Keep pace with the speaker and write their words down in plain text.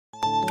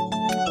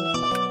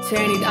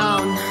Turn it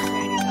on.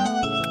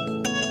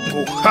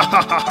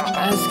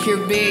 Ask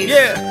your bass.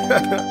 Yeah.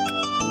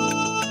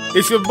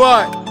 It's your boy,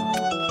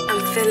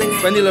 I'm feeling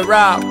it. Vanilla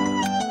Rob.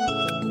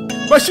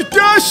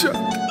 Mashitasha.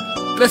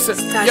 Listen,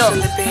 Stash on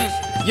the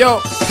beat. yo,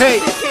 hey,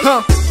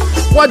 huh.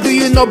 What do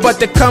you know about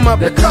the come up?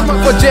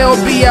 For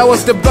J.O.B. I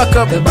was the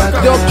backup.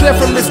 They'll play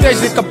from the stage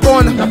like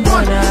Capone.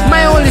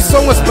 My only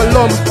song was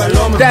Paloma.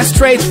 That's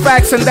straight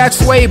facts and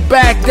that's way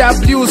back.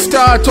 That blue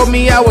star told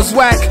me I was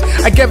whack.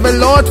 I gave a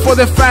lot for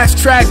the fast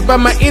track, but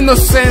my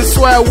innocence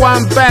where I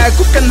want back.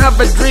 Who can have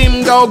a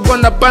dream? Go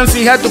gonna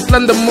bouncy, had to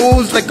plan the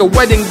moves like a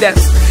wedding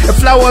dance. A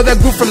flower that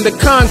grew from the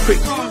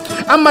concrete.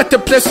 I'm at a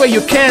place where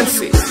you can't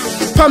see.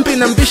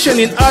 Pumping ambition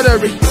in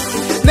artery.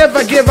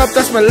 Never give up,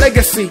 that's my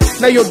legacy.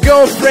 Now your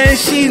girlfriend,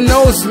 she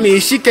knows me.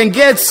 She can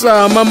get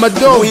some, I'm a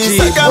doji.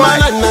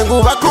 Wisakamana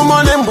nanguva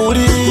kumone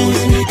Mbuli.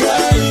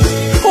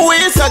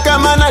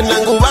 Wisakamana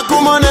nanguva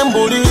kumone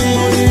Mbuli.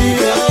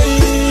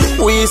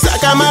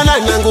 Wisakamana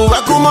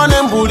nanguva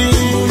kumone Mbuli.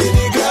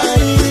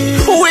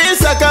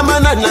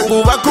 Wisakamana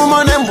nanguva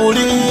kumone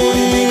Mbuli.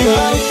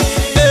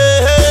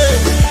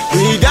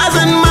 It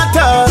doesn't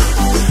matter.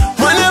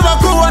 Whenever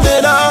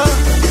kuonela.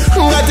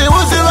 Ngati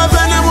uziva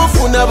vene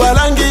mufuna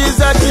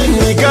balangiza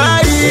tini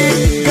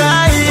gai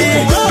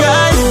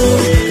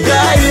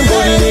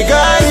Mbuli ni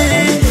gai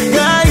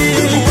Mbuli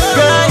ni gai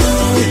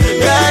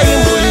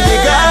Mbuli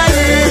ni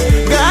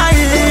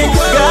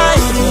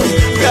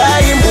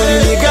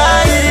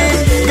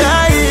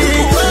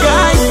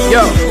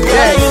Yo,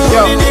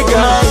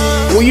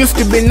 we used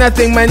to be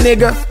nothing, my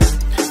nigga.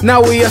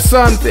 Now we are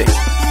something.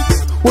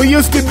 We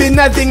used to be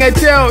nothing, I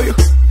tell you.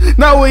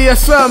 Now we are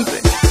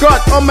something.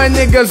 Got all my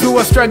niggas who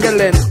are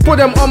struggling. Put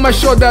them on my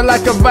shoulder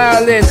like a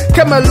violin.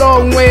 Came a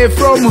long way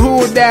from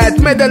who that.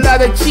 Made a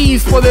lot of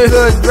cheese for the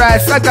hood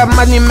rice. I got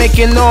money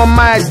making on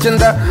my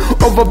agenda.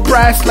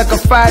 Overpriced like a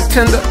fire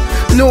tender.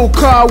 New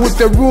car with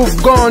the roof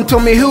gone.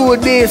 Told me who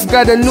it is.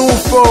 Got a new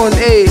phone,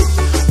 ayy.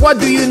 What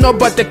do you know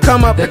about the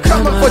come up?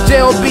 For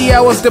J.O.B.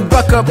 I was the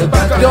backup.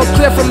 They'll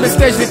play from the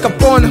stage like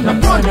Capone.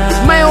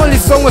 My only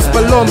song was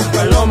Paloma.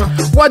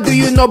 What do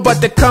you know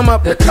about the come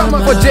up?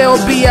 For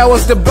J.O.B. I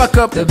was the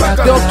backup.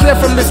 They'll play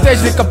from the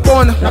stage like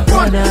Capone.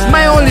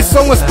 My only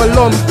song was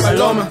Paloma.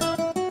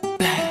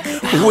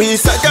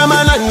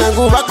 Wisakamana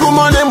nanguva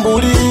kumone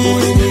Mbuli.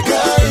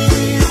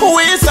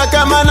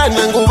 Wisakamana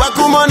nanguva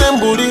kumone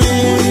Mbuli.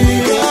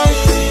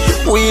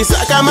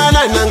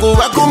 Wisakamana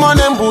nanguva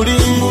kumone Mbuli.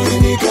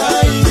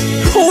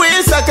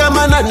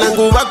 Wisakamana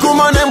nanguva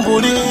kumone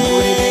Mbuli.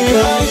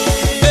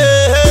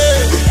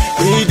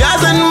 It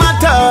doesn't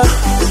matter.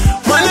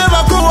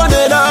 Whenever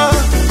kuonela.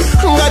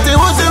 Ngati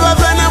uziva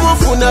vene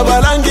mufuna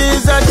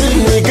balangiza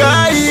tini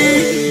gai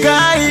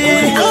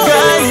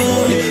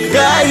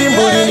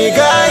Mbuli ni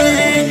gai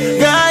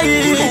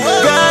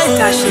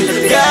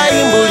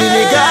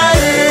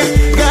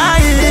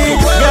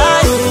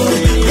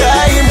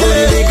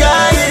Mbuli ni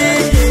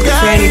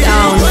Turn it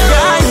on.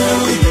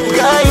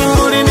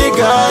 Mbuli ni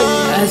gai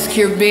Ask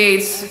your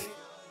bass.